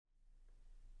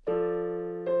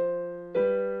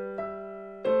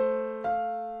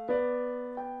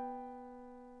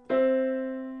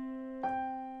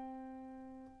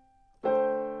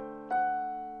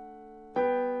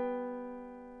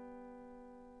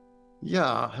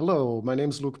Yeah, hello. My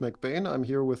name's Luke McBain. I'm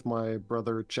here with my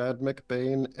brother Chad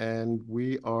McBain, and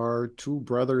we are two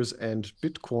brothers and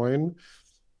Bitcoin,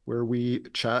 where we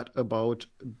chat about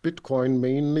Bitcoin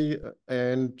mainly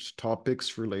and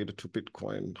topics related to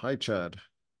Bitcoin. Hi, Chad.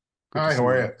 Good to Hi, see how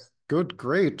are you. you? Good,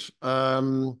 great.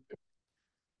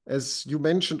 As you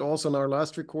mentioned also in our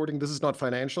last recording, this is not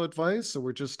financial advice, so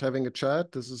we're just having a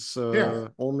chat. This is Yeah,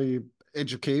 only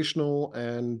educational,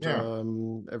 and yeah,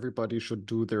 everybody should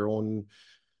do their own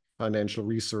financial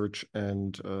research,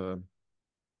 and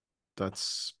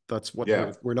that's what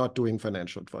yeah. we're not doing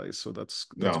financial advice. So that's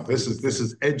No, probably a this good is this thing.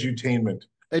 is edutainment.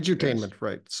 Yes, Edutainment,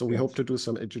 right? So we hope yes. to do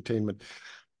some edutainment.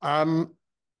 Um,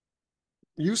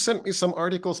 you sent me some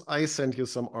articles. I sent you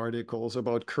some articles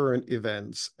about current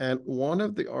events, and one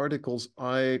of the articles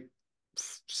I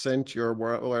sent you,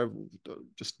 where I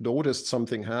just noticed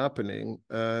something happening,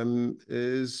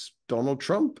 is Donald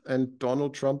Trump, and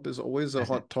Donald Trump is always a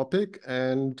hot topic,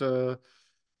 and so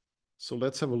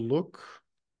let's have a look.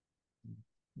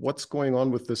 What's going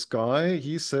on with this guy?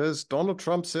 He says Donald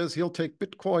Trump says he'll take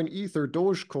Bitcoin, Ether,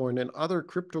 Dogecoin, and other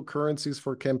cryptocurrencies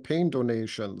for campaign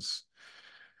donations.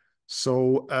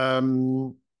 So,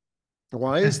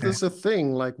 why is this a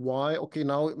thing? Like, why? Okay,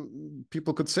 now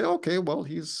people could say, okay, well,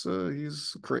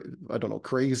 I don't know,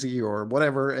 crazy or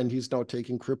whatever, and he's now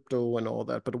taking crypto and all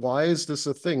that. But why is this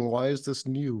a thing? Why is this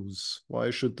news? Why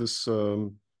should this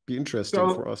be interesting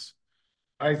for So us?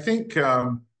 I think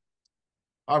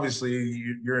obviously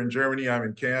you're in Germany, I'm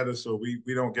in Canada, so we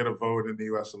don't get a vote in the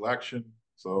U.S. election.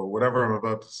 So whatever I'm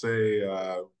about to say,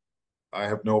 I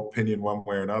have no opinion one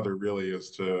way or another really as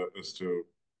to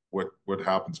what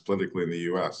happens politically in the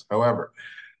U.S. However,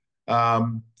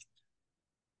 um,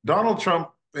 Donald Trump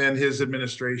and his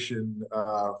administration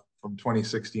from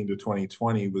 2016 to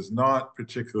 2020 was not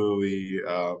particularly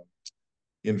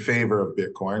in favor of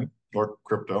Bitcoin or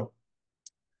crypto.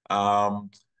 Um,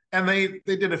 and they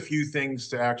did a few things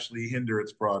to actually hinder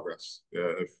its progress,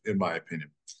 in my opinion.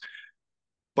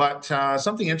 But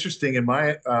something interesting, in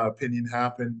my opinion,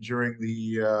 happened during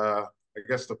I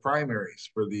guess, the primaries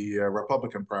for the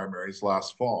Republican primaries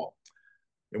last fall.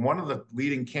 And one of the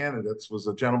leading candidates was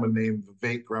a gentleman named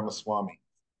Vivek Ramaswamy.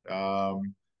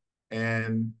 Um,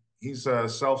 and he's a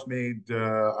self-made,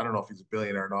 I don't know if he's a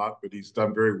billionaire or not, but he's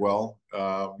done very well.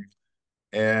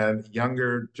 And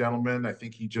younger gentleman. I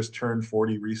think he just turned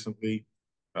 40 recently,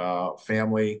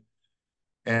 family,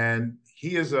 and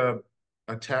he is a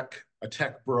tech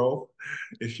bro,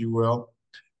 if you will,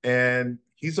 and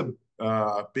he's a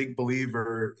big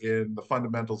believer in the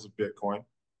fundamentals of Bitcoin.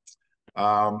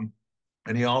 Um,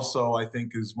 and he also, I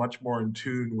think, is much more in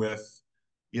tune with,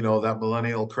 that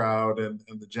millennial crowd and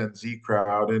the Gen Z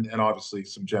crowd, and obviously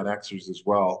some Gen Xers as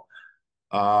well,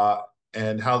 uh,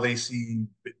 and how they see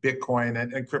Bitcoin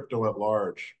and crypto at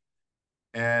large.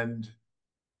 And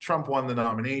Trump won the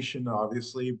nomination,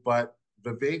 obviously, but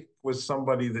Vivek was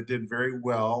somebody that did very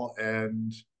well.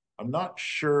 And I'm not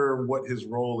sure what his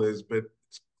role is, but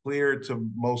it's clear to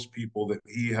most people that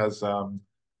he has an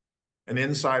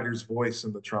insider's voice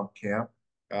in the Trump camp,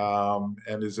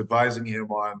 and is advising him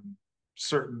on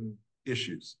certain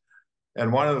issues.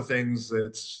 And one of the things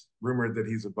that's rumored that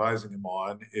he's advising him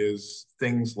on is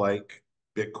things like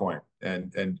Bitcoin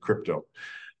and crypto.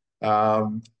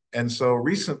 Um, and so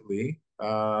recently,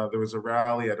 there was a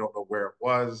rally. I don't know where it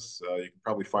was. You can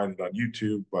probably find it on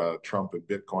YouTube, Trump and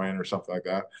Bitcoin or something like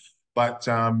that. But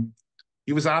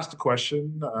he was asked a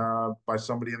question by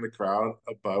somebody in the crowd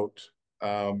about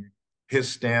um, his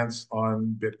stance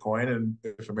on Bitcoin and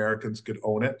if Americans could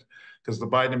own it. Because the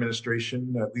Biden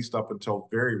administration, at least up until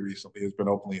very recently, has been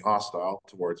openly hostile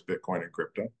towards Bitcoin and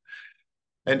crypto.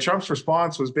 And Trump's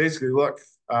response was basically, look,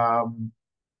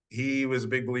 he was a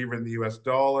big believer in the U.S.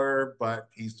 dollar, but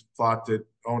he's thought that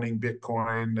owning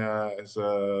Bitcoin as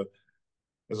a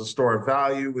store of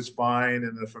value was fine,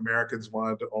 and if Americans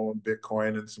wanted to own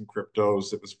Bitcoin and some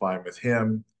cryptos, it was fine with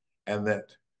him, and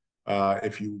that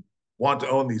if you want to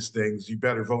own these things, you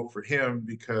better vote for him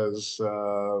because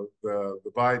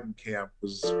the Biden camp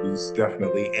was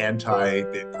definitely anti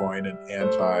Bitcoin and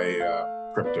anti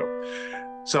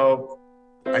crypto. So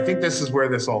I think this is where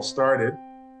this all started.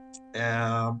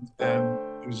 And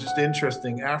it was just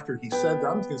interesting after he said that.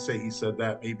 I'm going to say he said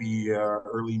that maybe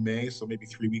early May, so maybe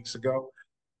 3 weeks ago.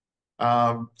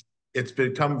 Um, it's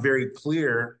become very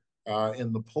clear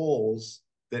in the polls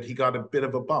that he got a bit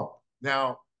of a bump.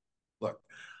 Now, look,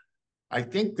 I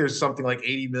think there's something like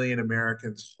 80 million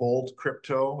Americans hold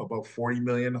crypto, about 40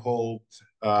 million hold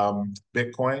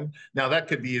Bitcoin. Now that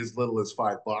could be as little as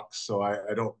 $5, so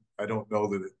I don't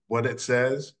know what it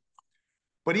says.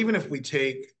 But even if we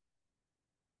take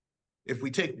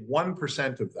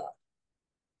 1% of that,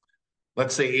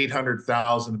 let's say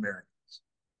 800,000 Americans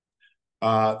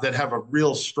that have a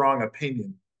real strong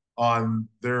opinion on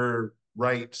their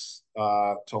rights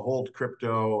to hold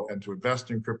crypto and to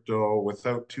invest in crypto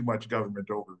without too much government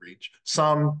overreach.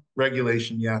 Some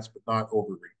regulation, yes, but not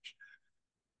overreach.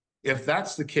 If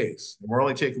that's the case, and we're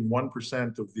only taking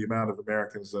 1% of the amount of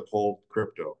Americans that hold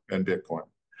crypto and Bitcoin,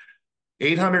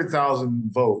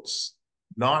 800,000 votes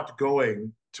not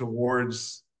going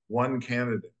towards one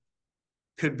candidate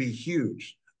could be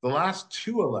huge. The last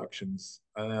two elections,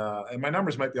 and my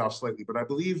numbers might be off slightly, but I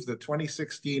believe the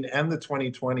 2016 and the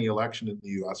 2020 election in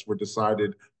the US were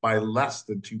decided by less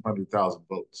than 200,000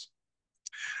 votes.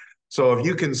 So if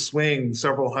you can swing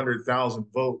several 100,000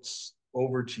 votes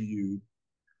over to you,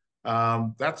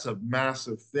 that's a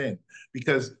massive thing,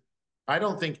 because I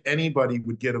don't think anybody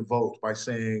would get a vote by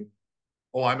saying,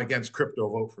 oh, I'm against crypto,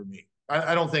 vote for me.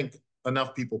 I don't think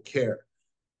enough people care.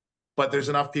 But there's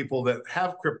enough people that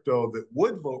have crypto that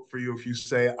would vote for you if you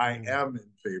say, I am in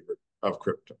favor of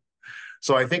crypto.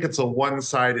 So I think it's a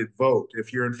one-sided vote.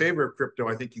 If you're in favor of crypto,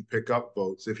 I think you pick up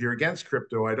votes. If you're against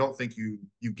crypto, I don't think you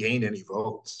gain any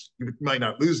votes. You might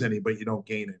not lose any, but you don't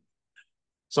gain any.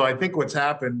 So I think what's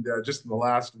happened just in the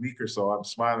last week or so, I'm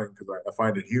smiling because I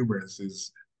find it humorous,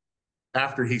 is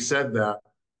after he said that,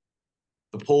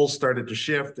 the polls started to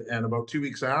shift. And about 2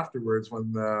 weeks afterwards,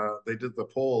 when they did the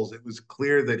polls, it was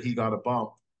clear that he got a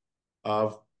bump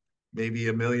of maybe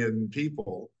 1 million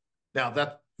people. Now,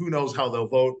 that who knows how they'll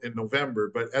vote in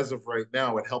November, but as of right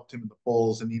now, it helped him in the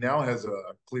polls, and he now has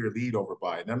a clear lead over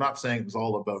Biden. I'm not saying it was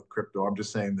all about crypto. I'm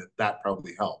just saying that that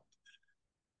probably helped.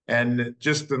 And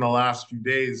just in the last few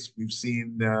days, we've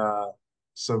seen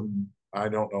some, I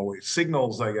don't know,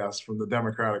 signals, I guess, from the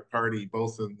Democratic Party,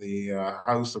 both in the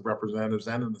House of Representatives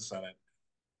and in the Senate,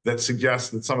 that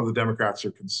suggest that some of the Democrats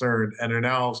are concerned and are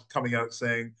now coming out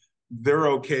saying they're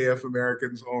okay if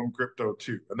Americans own crypto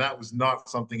too. And that was not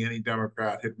something any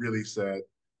Democrat had really said,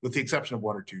 with the exception of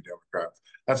one or two Democrats.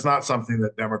 That's not something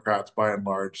that Democrats, by and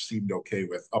large, seemed okay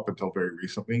with up until very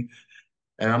recently.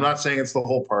 And I'm not saying it's the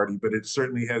whole party, but it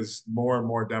certainly has more and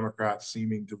more Democrats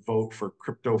seeming to vote for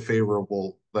crypto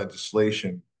favorable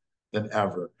legislation than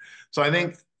ever. So I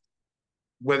think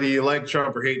whether you like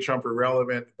Trump or hate Trump,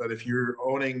 irrelevant. But if you're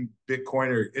owning Bitcoin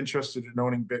or interested in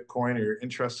owning Bitcoin or you're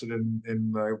interested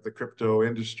in the crypto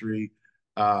industry,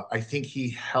 I think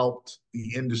he helped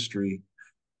the industry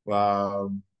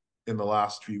in the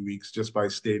last few weeks just by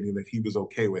stating that he was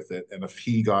okay with it, and if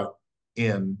he got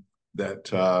in,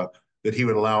 that he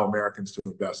would allow Americans to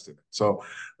invest in it. So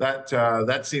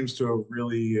that seems to have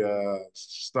really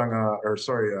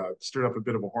stirred up a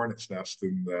bit of a hornet's nest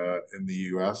in the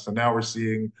U.S. And now we're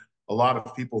seeing a lot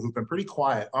of people who've been pretty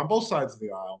quiet on both sides of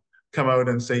the aisle come out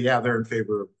and say, yeah, they're in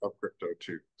favor of crypto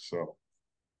too. So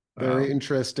Very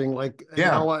interesting. Like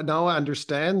yeah, now I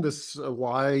understand this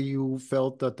why you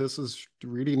felt that this is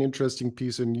really an interesting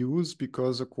piece of news,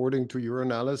 because according to your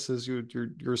analysis,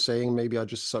 you're saying, maybe I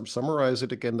just summarize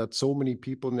it again, that so many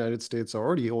people in the United States are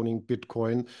already owning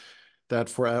Bitcoin that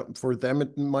for them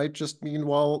it might just mean,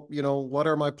 well, what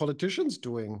are my politicians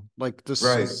doing? Like, this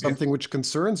right. is something which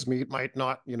concerns me. It might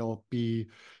not, be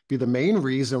the main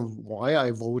reason why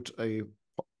I vote a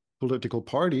political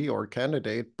party or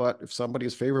candidate, but if somebody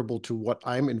is favorable to what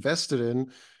I'm invested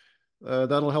in,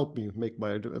 that'll help me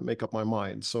make up my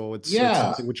mind. So it's Yeah,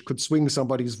 something which could swing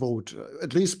somebody's vote.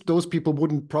 At least those people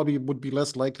would be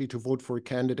less likely to vote for a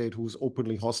candidate who's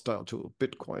openly hostile to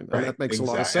Bitcoin, and right. that makes a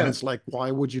lot of Exactly. sense. Like,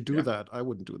 why would you do Yeah, that? I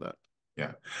wouldn't do that.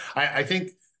 yeah. I think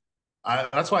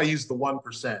that's why I use the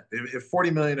 1%. If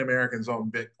 40 million Americans own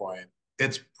Bitcoin,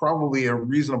 it's probably a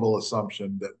reasonable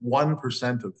assumption that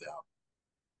 1% of them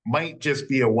might just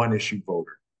be a one issue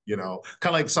voter. Kind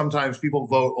of like sometimes people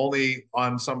vote only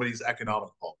on somebody's economic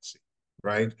policy,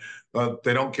 right?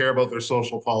 They don't care about their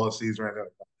social policies or anything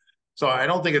like that. So I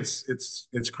don't think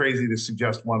it's crazy to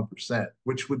suggest 1%,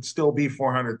 which would still be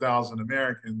 400,000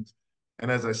 Americans.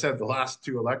 And as I said, the last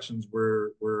two elections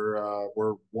were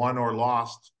won or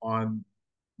lost on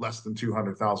less than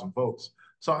 200,000 votes.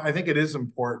 So I think it is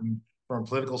important from a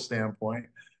political standpoint.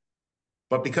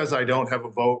 But because I don't have a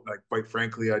vote, like, quite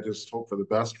frankly, I just hope for the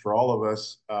best for all of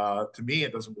us. To me,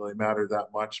 it doesn't really matter that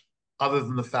much, other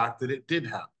than the fact that it did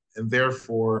happen. And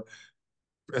therefore,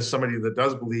 as somebody that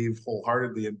does believe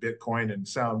wholeheartedly in Bitcoin and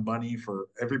sound money for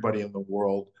everybody in the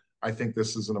world, I think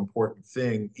this is an important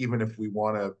thing, even if we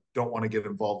don't want to get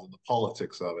involved in the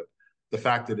politics of it. The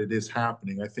fact that it is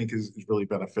happening, I think, is really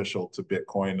beneficial to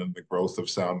Bitcoin and the growth of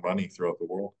sound money throughout the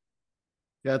world.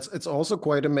 Yeah, it's also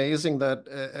quite amazing that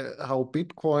how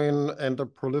Bitcoin and the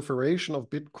proliferation of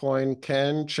Bitcoin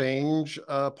can change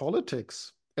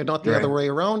politics. and not the other Right. way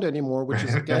around anymore, which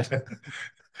is again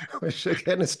Right. which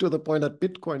again is to the point that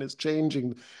Bitcoin is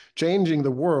changing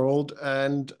the world.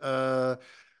 And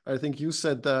I think you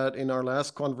said that in our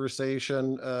last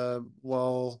conversation.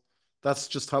 Well, that's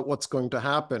just how what's going to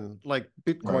happen. Like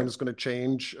Bitcoin Right. is going to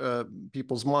change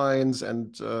people's minds,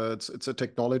 and it's a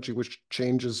technology which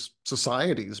changes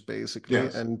societies basically,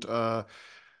 Yes.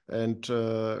 and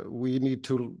we need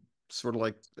to sort of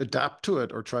like adapt to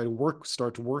it or try to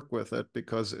start to work with it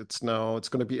because it's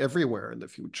going to be everywhere in the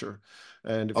future.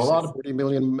 And if A you say lot of 40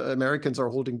 million Americans are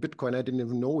holding Bitcoin, I didn't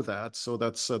even know that. So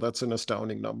that's an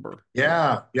astounding number.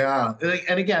 Yeah, yeah.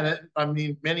 And again, I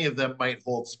mean, many of them might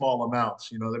hold small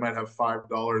amounts. You know, they might have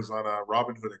 $5 on a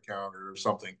Robinhood account or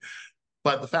something.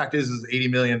 But the fact is 80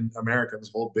 million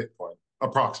Americans hold Bitcoin,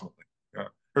 approximately. Yeah.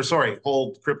 Or sorry,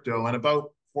 hold crypto, and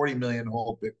about 40 million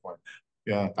hold Bitcoin.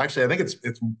 Yeah. Actually, I think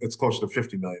it's closer to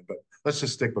 50 million, but let's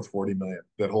just stick with 40 million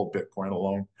that hold Bitcoin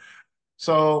alone.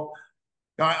 So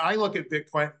I look at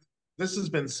Bitcoin. This has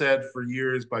been said for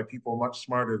years by people much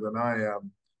smarter than I am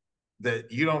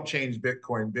that you don't change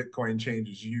Bitcoin, Bitcoin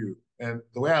changes you. And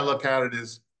the way I look at it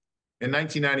is in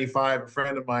 1995, a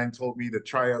friend of mine told me to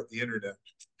try out the internet,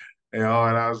 and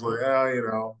I was like,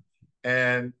 oh,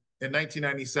 and in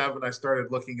 1997, I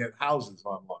started looking at houses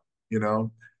online, you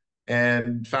know,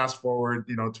 and fast forward,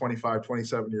 25,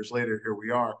 27 years later, here we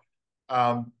are.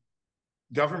 Um,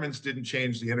 Governments didn't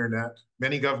change the internet.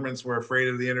 Many governments were afraid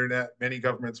of the internet. Many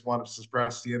governments wanted to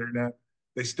suppress the internet.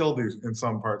 They still do in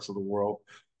some parts of the world,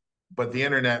 but the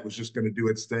internet was just going to do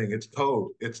its thing. It's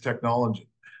code, it's technology.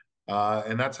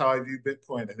 And that's how I view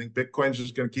Bitcoin. I think Bitcoin's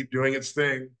just going to keep doing its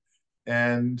thing,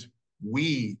 and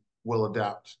we will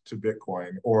adapt to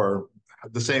Bitcoin or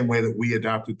the same way that we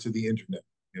adapted to the internet,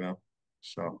 you know?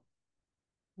 So,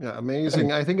 Yeah,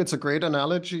 amazing. I think it's a great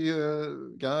analogy.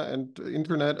 Yeah, and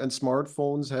internet and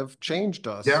smartphones have changed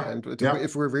us. yeah, And yeah,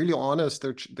 if we're really honest,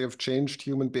 they've changed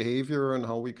human behavior and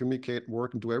how we communicate,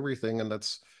 work, and do everything. And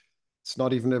it's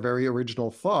not even a very original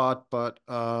thought, but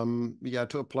yeah,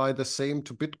 to apply the same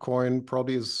to Bitcoin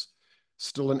probably is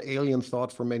still an alien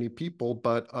thought for many people,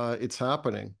 but it's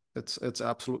happening. It's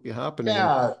absolutely happening. And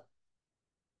yeah.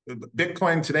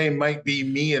 Bitcoin today might be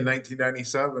me in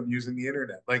 1997 using the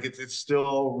internet. Like it's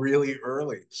still really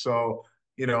early. So,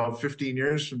 15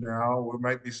 years from now, we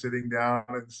might be sitting down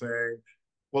and saying,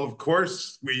 well, of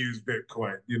course we use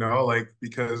Bitcoin, like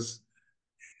because,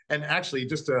 and actually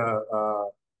just a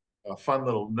fun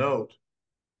little note,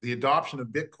 the adoption of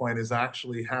Bitcoin is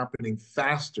actually happening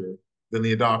faster than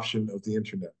the adoption of the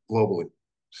internet globally.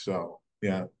 So,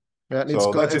 yeah. yeah, and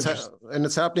So that's interesting.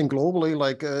 it's happening globally.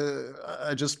 Like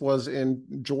I just was in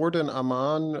Jordan,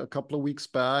 Amman, a couple of weeks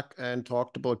back, and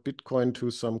talked about Bitcoin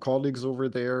to some colleagues over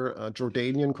there,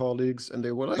 Jordanian colleagues, and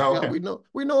they were like, "Yeah, Okay.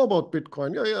 we know about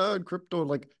Bitcoin. Yeah, yeah, and crypto.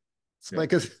 Like it's Yeah.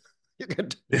 like a, you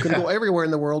can go Yeah. everywhere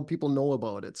in the world. People know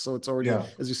about it. So it's already, Yeah.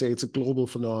 as you say, it's a global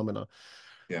phenomena.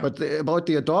 Yeah. But about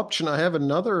the adoption, I have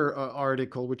another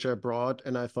article which I brought,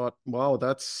 and I thought, wow,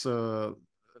 that's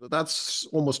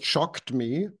almost shocked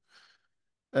me.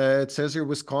 It says here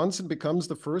Wisconsin becomes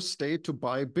the first state to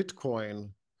buy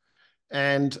Bitcoin.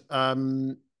 And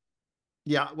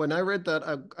yeah, when I read that,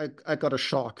 I got a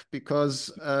shock because,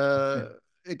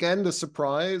 again, the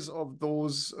surprise of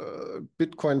those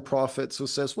Bitcoin prophets who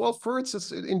says, well, first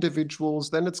it's individuals,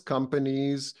 then it's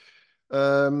companies,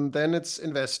 then it's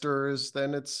investors,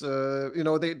 then it's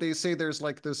they say there's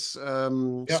like this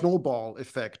Yeah. snowball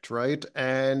effect, right?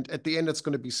 And at the end, it's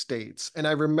going to be states. And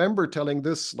I remember telling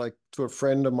this like to a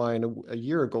friend of mine a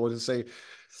year ago to say,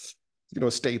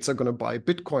 states are going to buy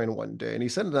Bitcoin one day, and he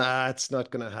said, "Nah, it's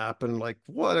not going to happen. Like,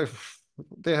 what if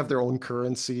they have their own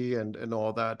currency and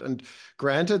all that?" And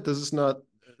granted, this is not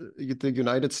the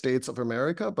United States of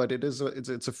America, but it's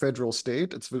a federal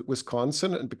state. It's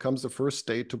Wisconsin and becomes the first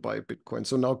state to buy Bitcoin.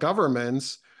 So now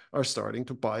governments are starting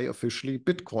to buy officially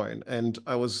Bitcoin. And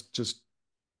I was just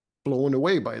blown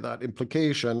away by that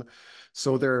implication.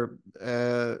 So they're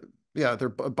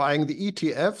buying the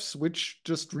ETFs, which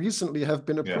just recently have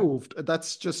been Yeah. approved.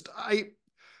 That's just I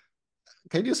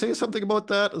can you say something about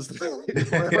that?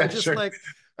 Or am I Yeah, just sure. like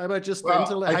am I just Well,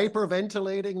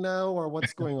 hyperventilating now, or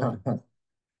what's going on?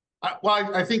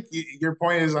 I think your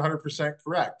point is 100%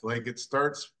 correct. Like it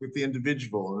starts with the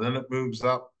individual and then it moves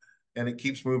up and it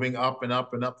keeps moving up and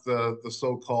up and up the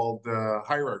so-called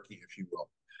hierarchy, if you will.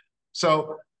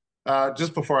 So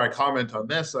just before I comment on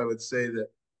this, I would say that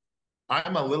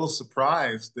I'm a little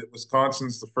surprised that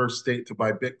Wisconsin's the first state to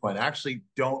buy Bitcoin. I actually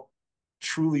don't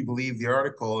truly believe the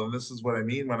article, and this is what I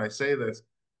mean when I say this.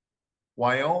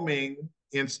 Wyoming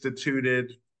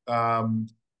instituted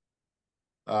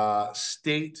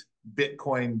state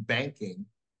Bitcoin banking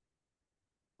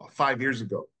 5 years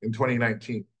ago in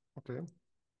 2019. Okay.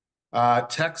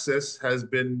 Texas has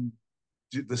been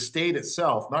the state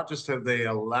itself, not just have they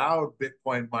allowed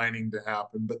Bitcoin mining to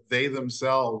happen, but they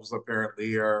themselves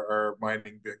apparently are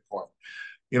mining Bitcoin.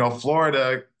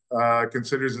 Florida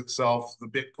considers itself the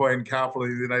Bitcoin capital of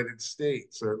the United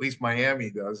States, or at least Miami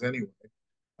does anyway.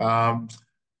 Um,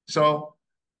 so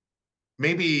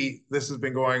maybe this has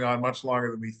been going on much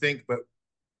longer than we think, but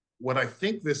what I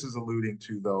think this is alluding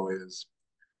to, though, is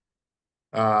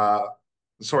uh,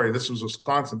 sorry, this was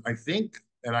Wisconsin. I think,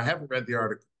 and I haven't read the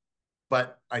article,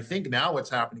 but I think now what's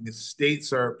happening is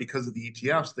states are, because of the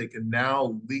ETFs, they can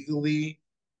now legally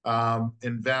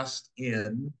invest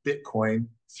in Bitcoin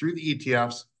through the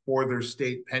ETFs for their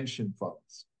state pension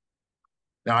funds.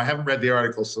 Now, I haven't read the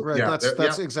article, so Right. yeah,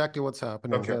 That's exactly what's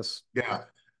happening. okay, Yes. yeah.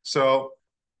 So,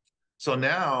 so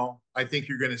now I think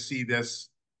you're going to see this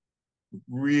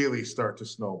really start to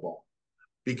snowball,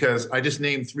 because I just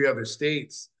named 3 other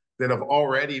states that have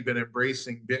already been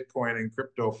embracing Bitcoin and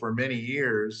crypto for many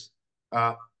years.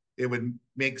 It would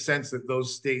make sense that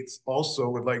those states also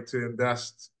would like to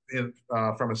invest in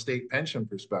from a state pension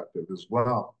perspective as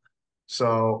well.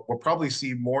 So we'll probably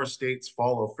see more states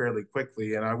follow fairly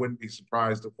quickly, and I wouldn't be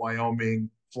surprised if Wyoming,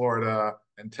 Florida,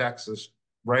 and Texas,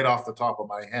 right off the top of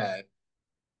my head,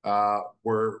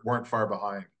 weren't far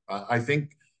behind. I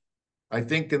think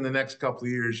in the next couple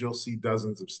of years you'll see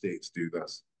dozens of states do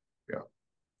this. Yeah,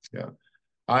 yeah.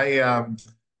 I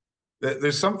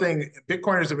there's something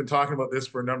Bitcoiners have been talking about this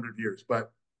for a number of years,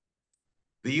 but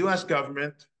the U.S.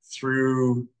 government,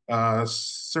 through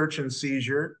search and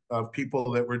seizure of people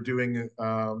that were doing,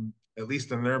 at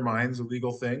least in their minds,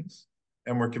 illegal things,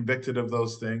 and were convicted of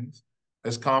those things,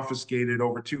 has confiscated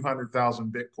over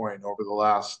 200,000 Bitcoin over the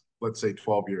last, let's say,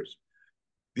 12 years.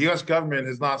 The U.S. government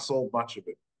has not sold much of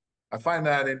it. I find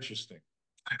that interesting.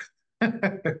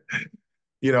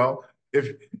 you know,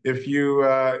 if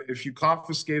you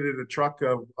confiscated a truck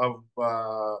of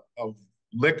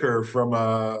liquor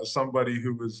from somebody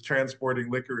who was transporting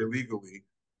liquor illegally,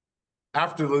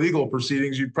 after the legal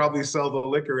proceedings, you'd probably sell the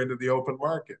liquor into the open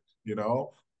market. You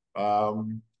know,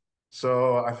 um,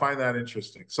 so I find that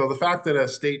interesting. So the fact that a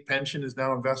state pension is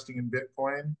now investing in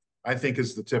Bitcoin, I think,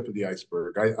 is the tip of the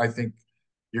iceberg. I think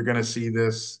you're going to see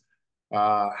this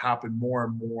happen more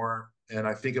and more, and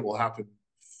I think it will happen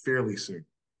fairly soon.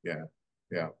 Yeah,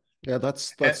 yeah, Yeah, and,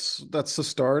 that's the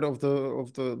start of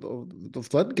the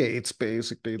floodgates,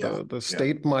 basically, yeah, the yeah,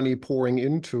 state money pouring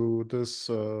into this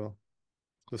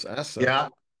asset. yeah.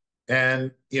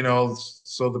 And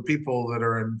so the people that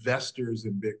are investors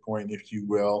in Bitcoin, if you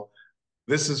will,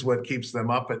 this is what keeps them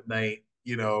up at night.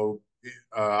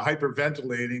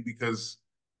 Hyperventilating because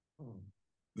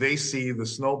they see the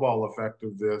snowball effect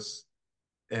of this.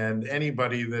 And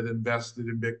anybody that invested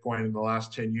in Bitcoin in the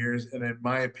last 10 years, and in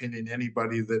my opinion,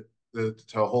 anybody that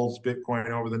holds Bitcoin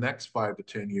over the next 5 to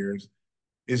 10 years,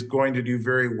 is going to do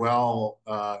very well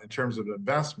in terms of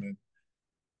investment.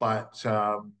 But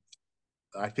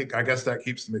I guess that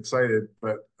keeps them excited.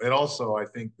 But it also, I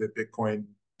think that Bitcoin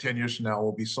 10 years from now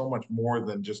will be so much more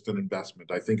than just an investment.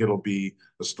 I think it'll be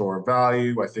a store of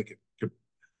value. I think it could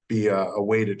be a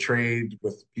way to trade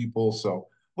with people. So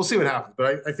we'll see what happens.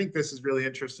 But I think this is really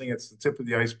interesting. It's the tip of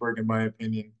the iceberg, in my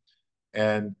opinion.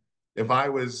 And if I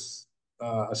was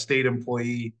a state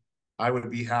employee, I would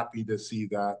be happy to see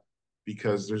that,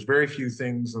 because there's very few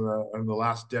things in the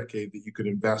last decade that you could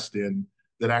invest in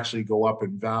that actually go up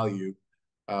in value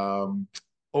um,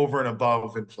 over and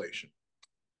above inflation.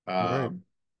 Right. Um,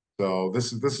 so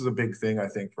this is a big thing, I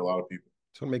think, for a lot of people.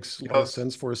 So it makes a You lot of know,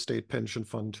 sense for a state pension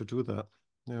fund to do that.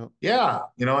 Yeah. yeah,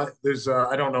 there's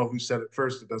I don't know who said it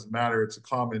first. It doesn't matter. It's a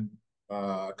common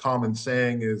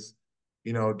saying is,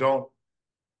 don't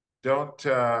don't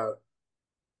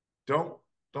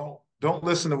don't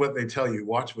listen to what they tell you.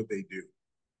 Watch what they do.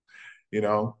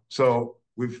 So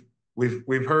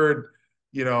we've heard,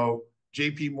 you know,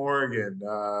 J.P. Morgan,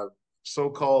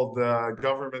 so-called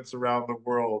governments around the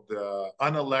world,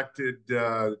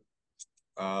 unelected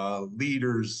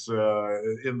leaders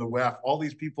in the West, all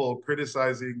these people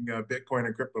criticizing Bitcoin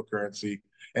and cryptocurrency,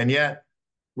 and yet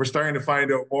we're starting to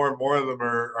find out more and more of them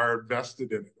are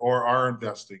invested in it or are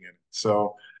investing in it.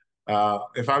 So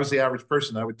if I was the average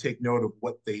person, I would take note of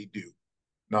what they do,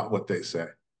 not what they say.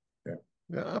 Yeah.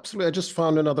 Yeah, absolutely. I just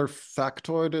found another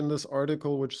factoid in this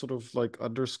article, which sort of like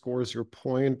underscores your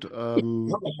point,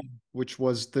 which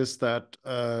was this that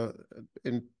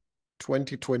in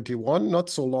 2021, not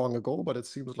so long ago, but it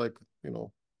seems like, like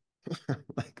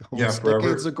Yeah, almost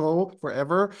decades forever. ago,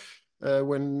 forever,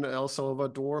 when El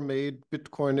Salvador made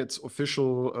Bitcoin its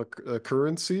official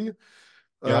currency.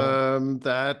 Yeah.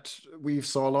 that we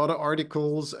saw a lot of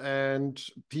articles and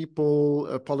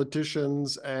people,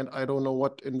 politicians, and I don't know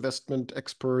what investment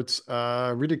experts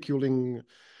ridiculing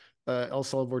El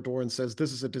Salvador and says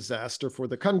this is a disaster for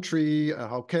the country.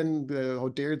 How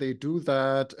dare they do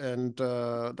that? And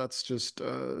that's just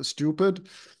stupid.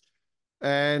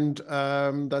 And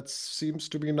that seems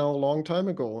to be now a long time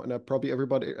ago, and probably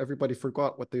everybody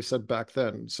forgot what they said back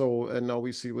then. So, and now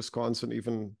we see Wisconsin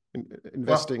even Well,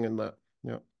 investing in that.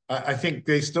 Yeah. I think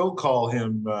they still call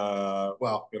him,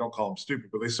 well, they don't call him stupid,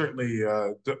 but they certainly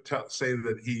say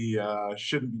that he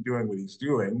shouldn't be doing what he's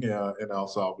doing in El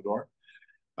Salvador.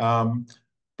 Um,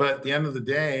 but at the end of the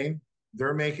day,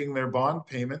 they're making their bond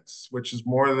payments, which is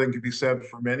more than can be said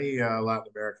for many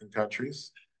Latin American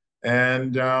countries.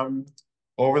 And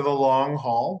over the long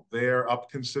haul, they are up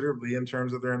considerably in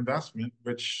terms of their investment,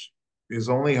 which is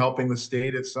only helping the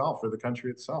state itself or the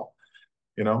country itself,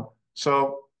 you know?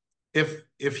 So if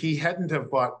he hadn't have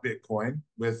bought Bitcoin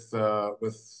with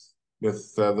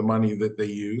the money that they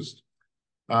used,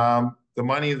 the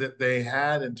money that they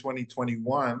had in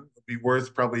 2021 would be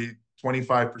worth probably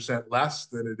 25% less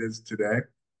than it is today.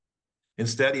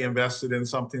 Instead, he invested in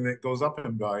something that goes up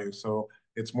in value. So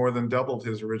it's more than doubled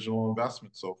his original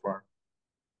investment so far.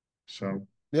 So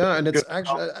Yeah, and it's good.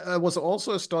 actually, I was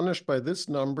also astonished by this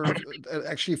number.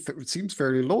 Actually, it seems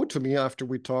fairly low to me after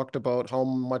we talked about how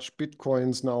much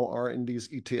Bitcoins now are in these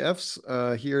ETFs.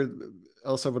 Here,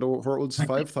 El Salvador holds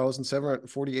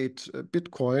 5,748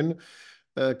 Bitcoin.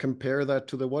 Compare that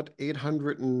to the what,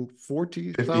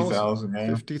 840,000, 50,000, yeah.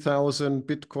 50,000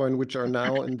 Bitcoin, which are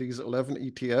now in these 11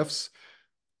 ETFs.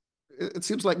 It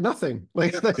seems like nothing.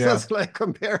 Like Yeah. that's like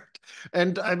compared.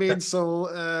 And I mean,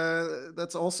 so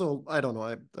that's also I don't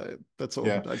know. That's all.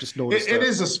 Yeah. I just It, noticed it that.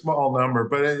 is a small number,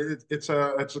 but it's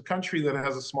a country that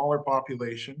has a smaller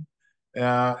population.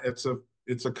 It's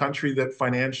a country that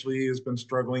financially has been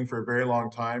struggling for a very long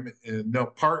time, and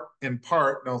in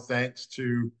part, no thanks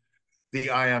to the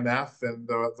IMF and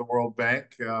the World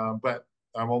Bank. But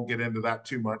I won't get into that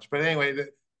too much. But anyway,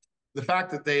 the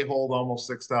fact that they hold almost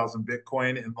 6,000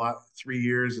 Bitcoin in 3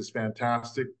 years is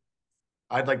fantastic.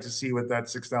 I'd like to see what that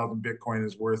 6,000 Bitcoin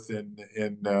is worth in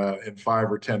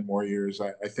 5 or 10 more years.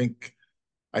 I think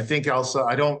also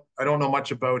I don't know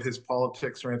much about his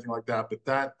politics or anything like that, but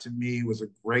that to me was a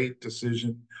great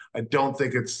decision. I don't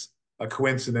think it's a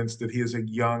coincidence that he is a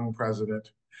young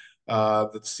president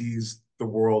that sees the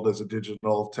world as a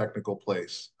digital technical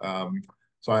place.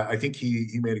 So I think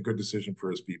he made a good decision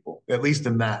for his people, at least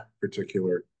in that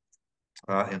particular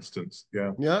instance.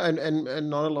 Yeah. Yeah, and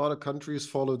not a lot of countries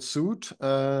followed suit.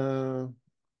 I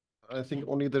think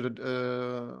only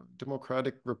the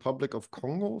Democratic Republic of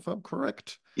Congo, if I'm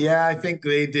correct. Yeah, I think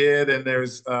they did. And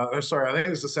sorry, I think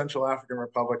it was the Central African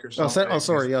Republic or Oh, something.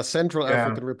 sorry, yeah, Central Yeah,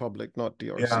 African Republic, not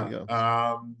DRC. yeah.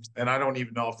 Yeah. And I don't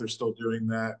even know if they're still doing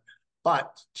that.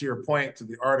 But to your point, to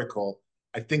the article,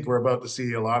 I think we're about to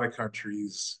see a lot of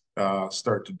countries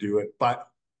start to do it. But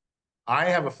I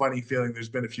have a funny feeling there's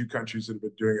been a few countries that have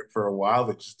been doing it for a while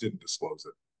that just didn't disclose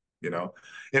it. You know,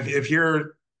 if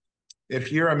you're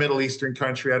a Middle Eastern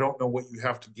country, I don't know what you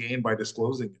have to gain by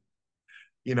disclosing it.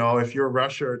 If you're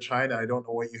Russia or China, I don't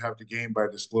know what you have to gain by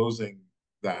disclosing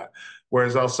that.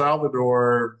 Whereas El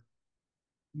Salvador,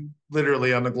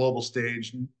 literally on the global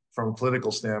stage, from a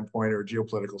political standpoint or a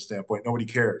geopolitical standpoint, nobody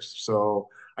cares. So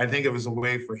I think it was a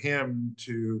way for him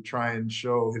to try and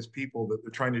show his people that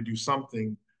they're trying to do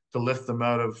something to lift them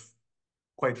out of,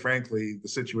 quite frankly, the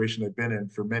situation they've been in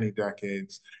for many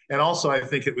decades. And also, I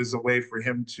think it was a way for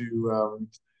him to,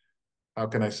 how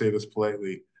can I say this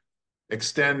politely,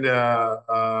 extend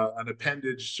an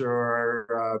appendage to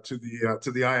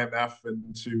the IMF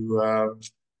and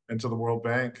to the World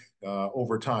Bank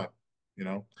over time. You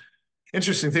know,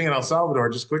 interesting thing in El Salvador,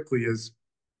 just quickly, is,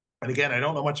 and again, I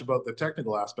don't know much about the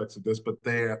technical aspects of this, but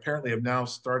they apparently have now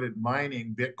started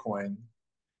mining Bitcoin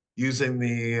using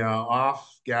the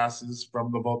off gases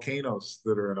from the volcanoes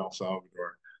that are in El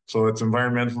Salvador. So it's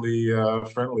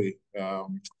environmentally friendly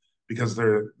because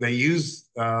they use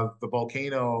the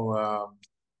volcano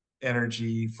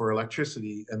energy for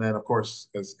electricity, and then of course,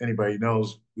 as anybody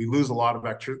knows, we lose a lot of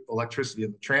electricity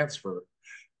in the transfer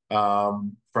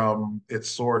from its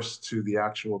source to the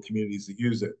actual communities that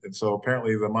use it. And so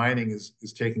apparently, the mining is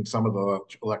taking some of the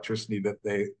electricity that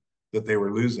they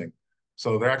were losing.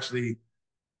 So they're actually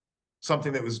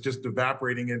something that was just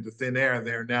evaporating into thin air,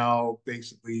 they're now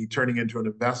basically turning into an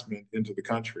investment into the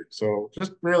country. So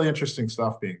just really interesting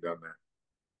stuff being done there.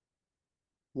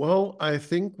 Well, I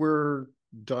think we're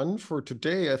done for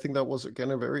today. I think that was again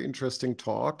a very interesting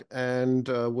talk, and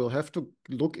we'll have to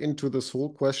look into this whole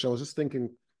question. I was just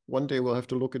thinking one day we'll have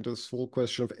to look into this whole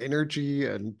question of energy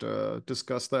and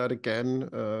discuss that again.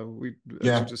 As you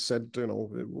Yeah, just said,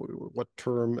 what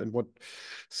term and what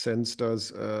sense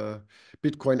does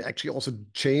Bitcoin actually also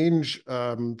change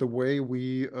the way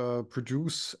we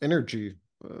produce energy?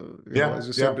 yeah, As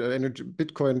you said, yeah, energy,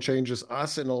 Bitcoin changes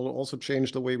us, and it'll also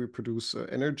change the way we produce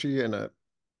energy. And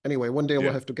anyway, one day we'll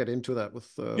yeah, have to get into that with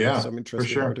yeah, some for interesting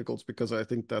sure. articles because I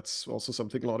think that's also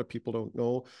something a lot of people don't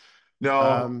know.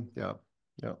 No, Yeah,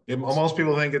 yeah. most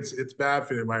people think it's bad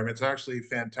for the environment. It's actually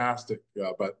fantastic,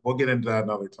 but we'll get into that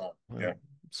another time. Yeah. Yeah,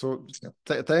 So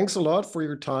thanks a lot for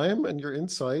your time and your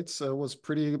insights. It was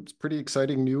pretty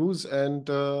exciting news, and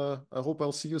I hope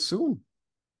I'll see you soon.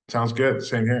 sounds good.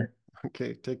 Same here.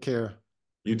 Okay, take care.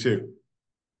 You too.